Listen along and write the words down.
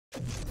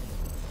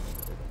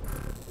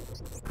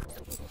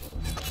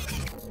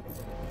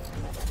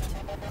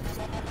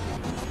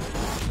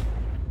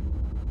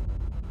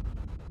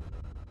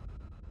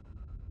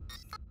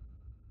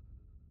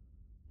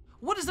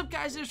What is up,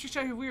 guys? It's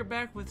Trick here. We are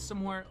back with some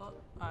more.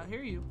 I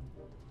hear you.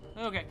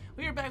 Okay,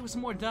 we are back with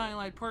some more Dying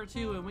Light Part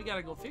 2, and we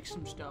gotta go fix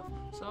some stuff.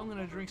 So I'm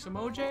gonna drink some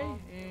OJ,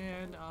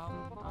 and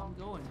I'm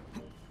going.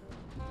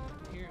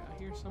 I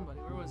hear somebody.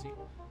 Where was he?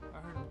 I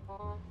heard him.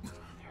 There.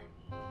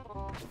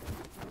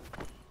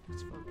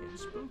 It's fucking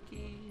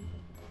spooky.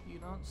 You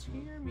don't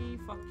scare me.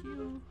 Fuck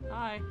you.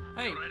 Hi.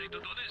 Hey. Ready to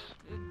do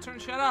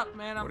this? Shut up,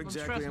 man. What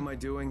exactly am I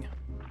doing?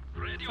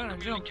 Radio Trying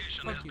to jump.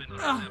 communication Fuck you. has been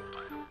lost.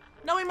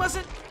 No, he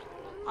mustn't.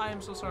 I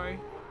am so sorry.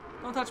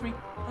 Don't touch me.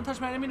 Don't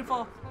touch me. I didn't mean to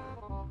fall.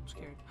 I'm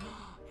scared.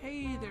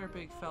 Hey there,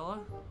 big fella.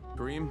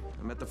 Kareem,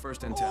 I'm at the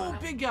first Oh, antenna.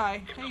 big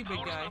guy. Hey, big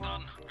Power's guy. not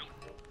on.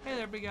 Hey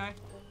there, big guy.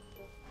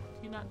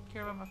 Do you not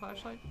care about my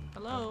flashlight?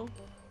 Hello?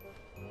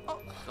 Oh,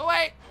 go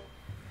away!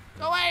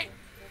 Go away!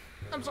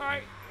 I'm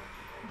sorry.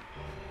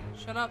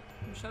 Shut up.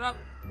 Shut up.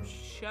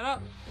 Shut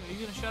up. Are you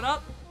gonna shut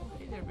up?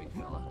 Hey there, big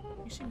fella.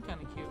 You seem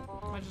kind of cute.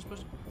 Am I just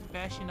supposed to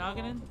bash your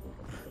noggin in?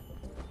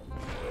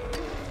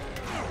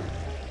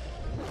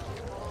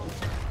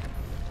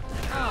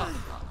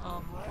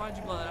 Oh, why'd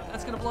you blow that up?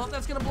 That's gonna blow up.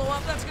 That's gonna blow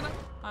up. That's gonna.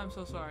 I'm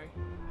so sorry.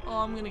 Oh,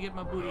 I'm gonna get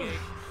my booty ache.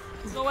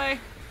 Go away.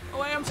 Go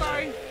away. I'm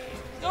sorry.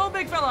 Go,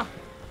 big fella.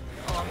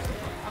 Oh,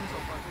 I'm so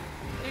fucked.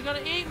 You're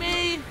gonna eat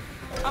me.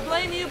 I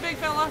blame you, big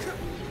fella.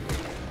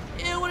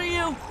 Ew, what are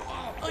you?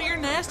 Oh, you're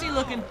nasty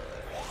looking.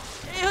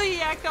 Ew, you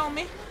yacked on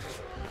me.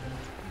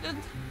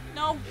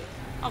 No.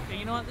 Okay,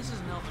 you know what? This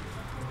isn't helping.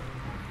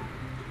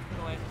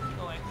 Go away.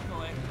 Go away. Go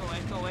away. Go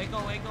away. Go away. Go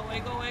away. Go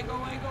away. Go away. Go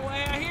away. Go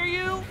away. I hear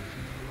you.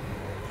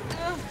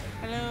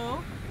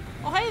 Hello.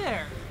 Oh, hey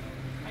there.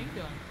 How you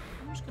doing?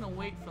 I'm just gonna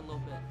wait for a little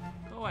bit.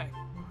 Go away.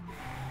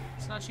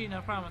 It's not cheating,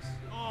 I promise.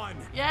 On.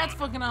 Yeah, it's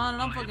fucking on,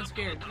 and I'm fucking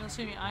scared. You don't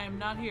see me? I am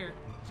not here.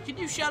 Can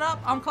you shut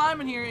up? I'm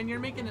climbing here, and you're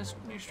making this.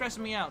 You're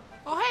stressing me out.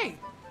 Oh, hey.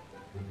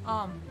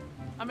 I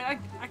mean, I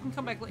can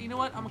come back. You know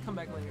what? I'm gonna come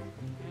back later.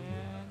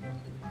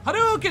 And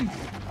Hadouken!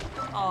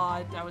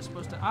 Oh, I was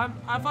supposed to.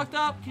 I fucked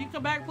up. Can you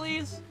come back,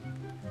 please?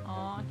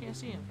 Oh, I can't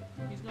see him.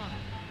 He's gone.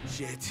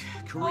 Shit,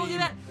 Oh, Kareem. look at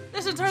that.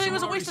 This entirely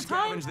was a waste of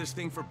time. Scavenge this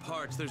thing for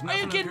parts. There's Are nothing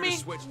you up kidding here me?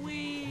 to switch.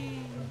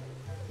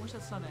 Where's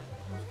that sun at?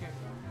 I'm scared.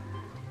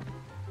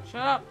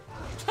 Shut up.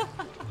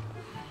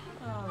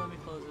 Oh, let me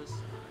close this.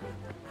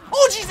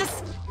 Oh,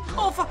 Jesus!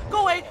 Oh, fuck.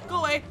 Go away. Go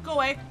away. Go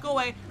away. Go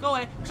away. Go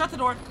away. Shut the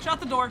door. Shut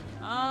the door.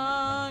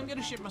 I'm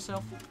gonna shit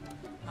myself.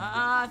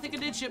 I think I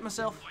did shit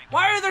myself.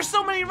 Why are there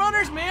so many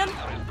runners, man?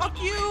 Fuck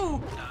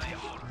you!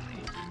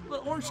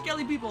 Little orange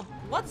skelly people.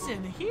 What's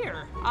in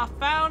here? I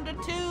found a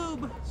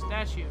tube.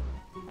 Statue.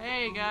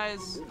 Hey,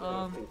 guys.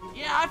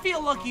 Yeah, I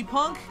feel lucky,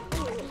 punk.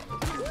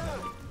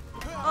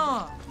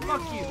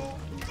 Fuck you.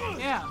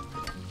 Yeah.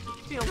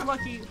 Feel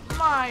lucky.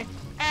 My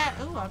ass.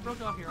 Ooh, I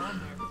broke off your arm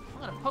there. I'm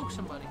gonna poke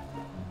somebody.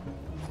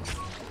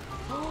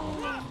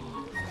 Oh.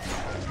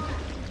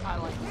 I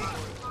like this.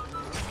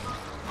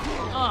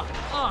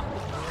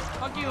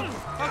 Fuck you.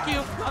 Fuck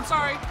you. I'm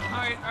sorry.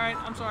 Alright,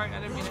 I'm sorry. I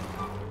didn't mean it.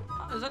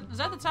 Is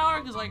that the tower?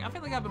 Because, like, I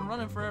feel like I've been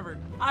running forever.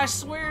 I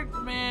swear,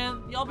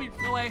 man. Y'all be.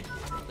 Go away.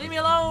 Leave me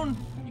alone.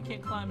 You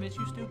can't climb, bitch.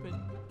 You stupid.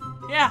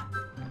 Yeah.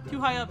 Too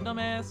high up,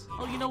 dumbass.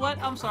 Oh, you know what?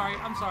 I'm sorry.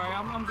 I'm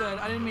good.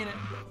 I didn't mean it.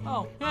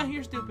 Oh, yeah,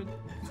 you're stupid.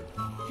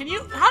 Can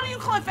you? How do you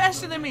climb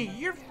faster than me?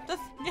 Yeah,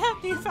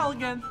 you fell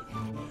again.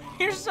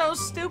 You're so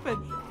stupid.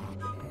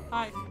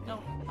 Hi.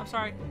 No, I'm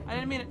sorry. I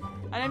didn't mean it.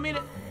 I didn't mean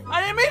it.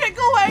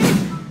 Go away.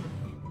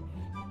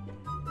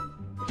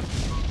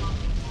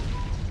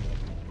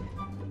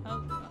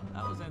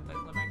 That was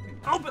anticlimactic.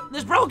 Open.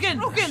 It's broken.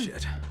 Broken.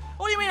 Shit.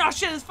 What do you mean? Oh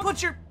shit! It's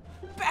put your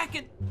back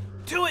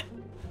into it.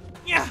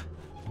 Yeah.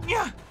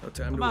 No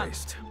time to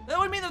waste. That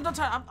would mean there's no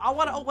time. I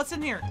want to. Oh, what's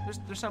in here?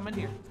 There's something in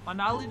here. My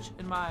knowledge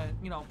and my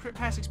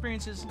past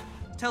experiences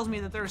tells me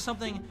that there is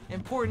something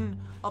important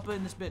up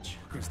in this bitch.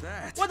 Who's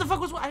that? What the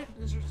fuck was what?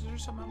 Is there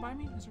something by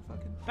me? Is there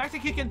fucking back to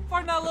kicking?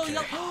 Fart out, little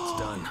yellow. It's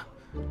done.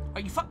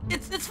 Are you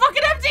It's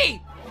fucking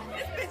empty.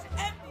 It's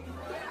empty.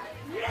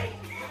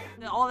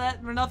 All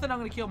that for nothing. I'm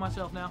gonna kill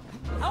myself now.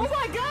 Oh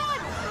my god!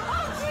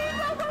 Oh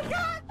jeez! Oh my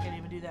god! Can't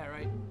even do that,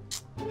 right?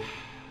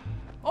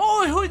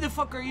 Oh, who the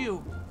fuck are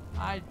you?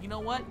 You know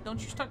what? Don't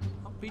you start.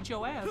 I'll beat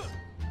your ass. Do you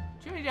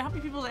have any idea how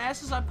many people's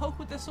asses I poke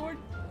with this sword?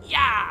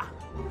 Yeah!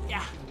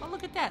 Yeah. Oh,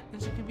 look at that.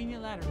 There's a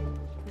convenient ladder.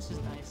 This is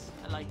nice.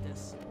 I like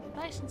this.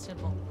 Nice and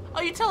simple.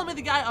 Oh, you're telling me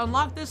the guy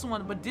unlocked this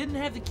one but didn't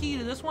have the key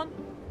to this one?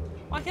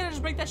 Why can't I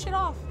just break that shit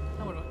off?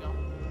 Now where do I go?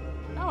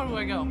 Now where do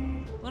I go?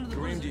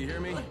 Kareem, do you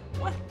hear me?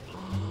 What?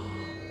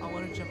 I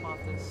want to jump off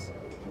this. Is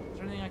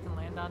there anything I can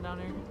land on down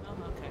here? Oh,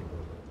 okay.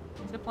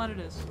 Zip line it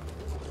is.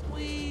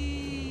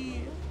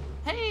 Whee!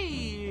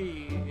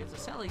 Hey! It's a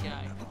Sally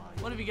guy.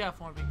 What have you got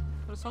for me?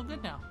 But it's all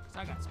good now, because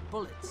I got some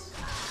bullets.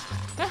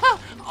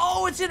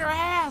 Oh, it's in her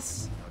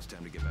ass! Now it's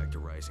time to get back to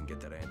Rice and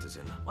get that antis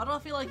in. Why do I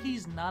feel like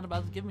he's not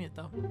about to give me it,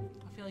 though?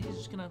 I feel like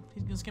he's gonna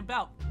skimp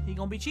out. He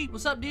gonna be cheap.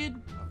 What's up,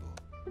 dude?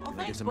 Oh,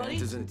 thanks, buddy.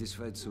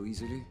 Satisfied so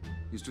easily?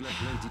 You still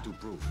have plenty to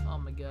prove. Oh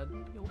my god.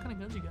 Yo, what kind of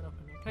guns you got up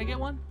in here? Can I get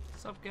one?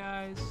 What's up,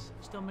 guys?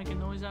 Still making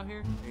noise out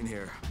here? In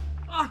here.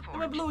 Ah, I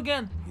went blue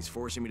again. He's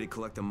forcing me to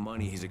collect the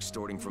money he's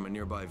extorting from a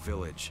nearby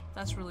village.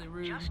 That's really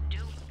rude.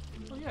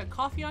 Oh yeah,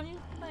 coffee on you?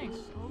 Thanks.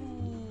 Oh,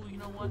 you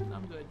know what?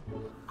 I'm good.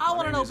 I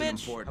want to know,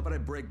 bitch. How about I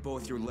break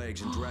both your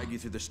legs and drag you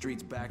through the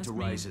streets back to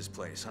Rice's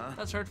place, huh?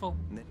 That's hurtful.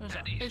 There's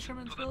a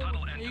fisherman's village.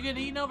 Are you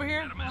getting eaten over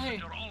here? Oh,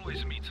 hey.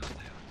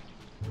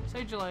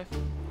 Saved your life.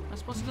 Am I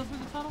supposed to go through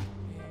the tunnel?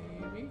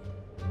 Maybe.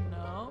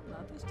 No,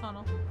 not this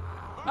tunnel.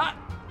 Ah!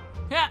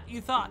 Yeah,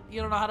 you thought. You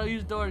don't know how to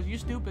use doors. You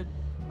stupid. Is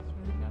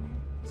there anything down here?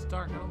 It's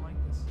dark. I don't like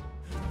this.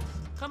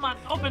 Come on,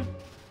 open.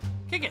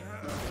 Kick it.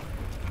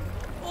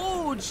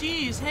 Oh,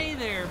 jeez. Hey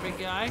there, big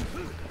guy.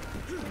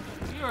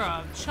 You're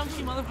a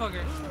chunky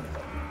motherfucker.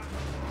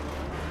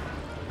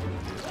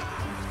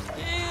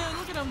 Yeah,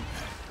 look at him.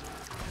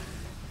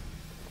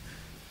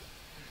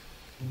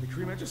 The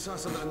cream, I just saw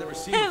something I've never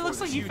seen Hey, it before. looks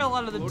like This he huge, fell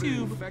out of the bloated,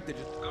 tube. infected,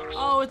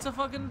 Oh, it's a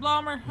fucking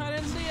blommer. I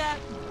didn't see that.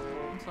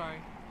 I'm sorry.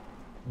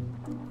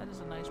 That is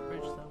a nice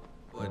bridge, though.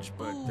 Glitch,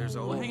 but there's a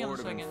Ooh, whole hang on a horde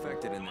of second.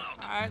 infected in there.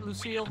 Alright,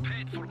 Lucille.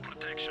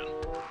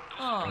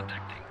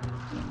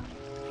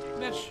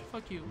 Bitch,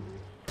 fuck you.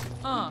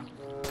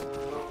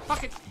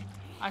 Fuck it.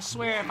 I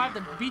swear, if I have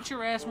to beat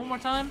your ass one more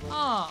time,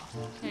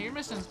 hey, you're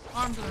missing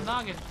arms and a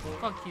noggin.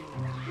 Fuck you.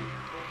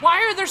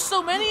 Why are there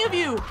so many of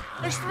you?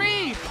 There's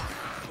 3.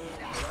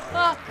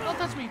 Don't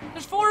touch me.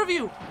 There's 4 of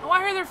you.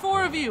 Why are there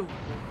 4 of you?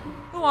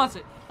 Who wants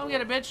it? Come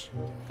get it, bitch.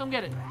 Come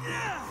get it.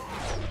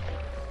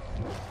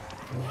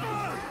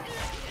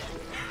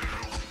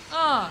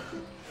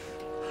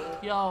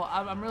 Yo,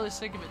 I'm really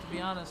sick of it, to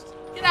be honest.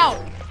 Get out!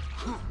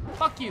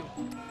 Fuck you.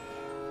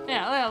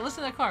 Yeah,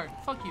 listen to that card.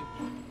 Fuck you.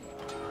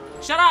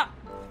 Shut up!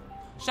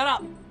 Shut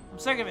up! I'm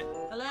sick of it.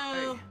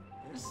 Hello? Hey.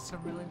 This is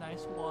some really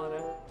nice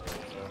water.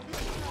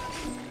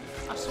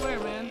 I swear,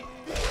 man.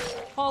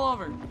 Fall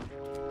over.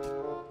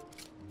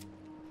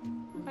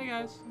 Hey,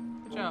 guys.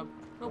 Good job.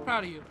 Real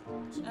proud of you.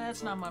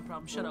 That's not my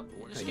problem. Shut up.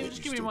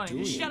 Just give me your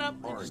money. Just shut up.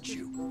 Aren't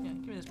you? Yeah,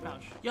 give me this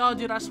pouch. Yo,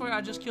 dude, I swear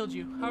I just killed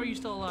you. How are you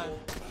still alive?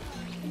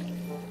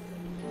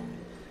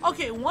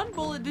 Okay, 1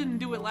 bullet didn't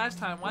do it last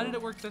time. Why did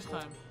it work this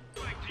time?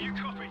 Mike, do you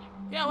copy?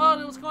 Yeah,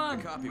 well, what's going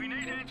on? Copy. We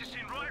need Anderson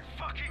right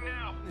fucking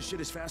now. This shit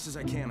as fast as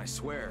I can, I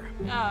swear.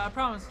 Yeah, I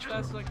promise. As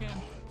fast as I can.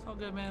 It's all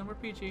good, man. We're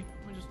peachy.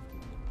 We just...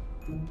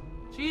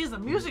 Jeez, the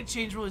music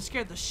change really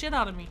scared the shit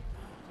out of me.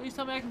 Please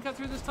tell me I can cut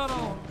through this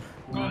tunnel.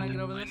 Come on, I get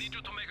over this. I need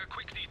you to make a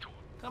quick detour.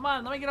 Come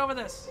on, let me get over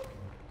this.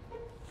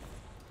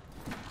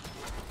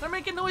 They're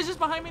making noises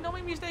behind me. Don't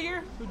make me stay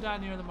here. Who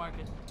died near the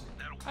market?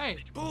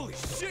 Hey. Holy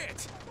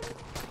shit!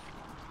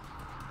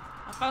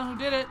 I found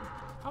who did it.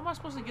 How am I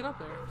supposed to get up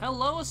there?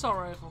 Hello, assault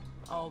rifle.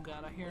 Oh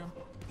god, I hear him.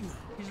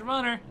 He's a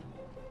runner.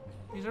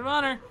 He's a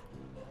runner.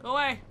 Go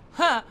away.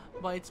 Ha!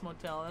 Bites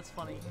Motel. That's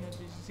funny. Did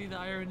you see the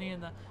irony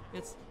in the?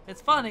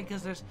 It's funny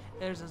because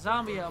there's a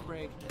zombie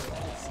outbreak.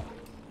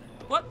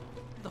 What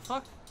the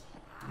fuck?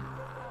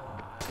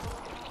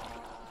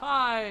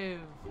 5.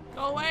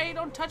 Go away!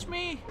 Don't touch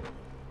me.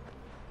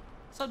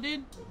 What's up,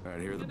 dude? All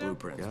right, here are the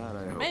blueprints. God,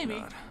 I hope Maybe.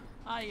 not.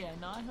 Yeah,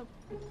 no, I hope.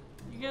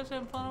 You guys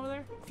having fun over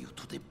there? You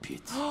to the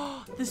pit.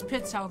 This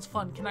pit sounds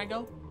fun. Can I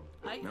go?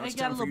 Now I it's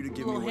got time a for you to give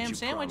me little what ham you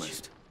sandwich.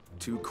 promised.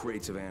 2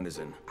 crates of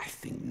Anderson. I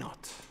think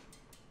not.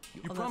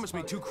 You Oh, promised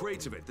me that's 2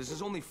 crates of it. This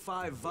is only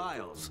 5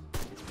 vials.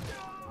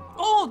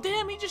 Oh,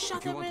 damn, he just shot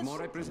If you that want man.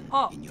 more, I present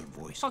Oh, in your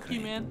voice. fuck you,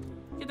 Craig. man.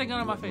 Get that gun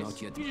on my face.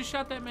 Not yet. You just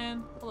shot that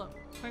man. Hold up.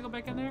 Can I go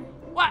back in there?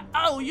 What?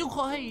 Oh,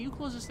 hey, you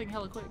close this thing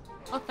hella quick.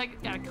 Oh, thank you.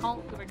 Gotta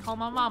call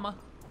my mama.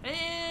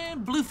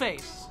 And blue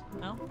face.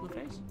 No, blue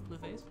face. Blue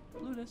face.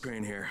 Blueness.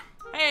 Crane here.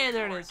 Hey,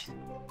 there it is.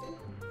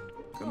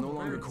 I'm no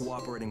longer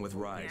cooperating with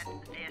Rise.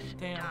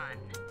 Damn.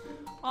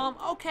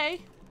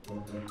 Okay.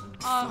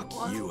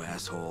 Fuck you,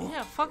 asshole.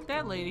 Yeah, fuck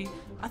that lady.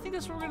 I think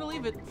that's where we're gonna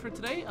leave it for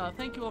today.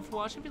 Thank you all for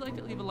watching. If you'd like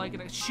to leave a like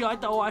and a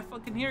shut, oh, I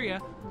fucking hear ya.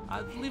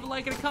 Leave a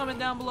like and a comment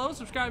down below.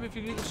 Subscribe if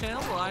you're new to the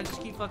channel. Well, I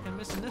just keep fucking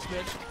missing this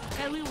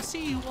bitch. And we will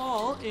see you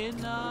all in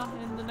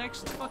the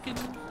next fucking,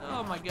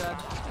 oh my god,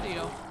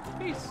 video.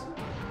 Peace.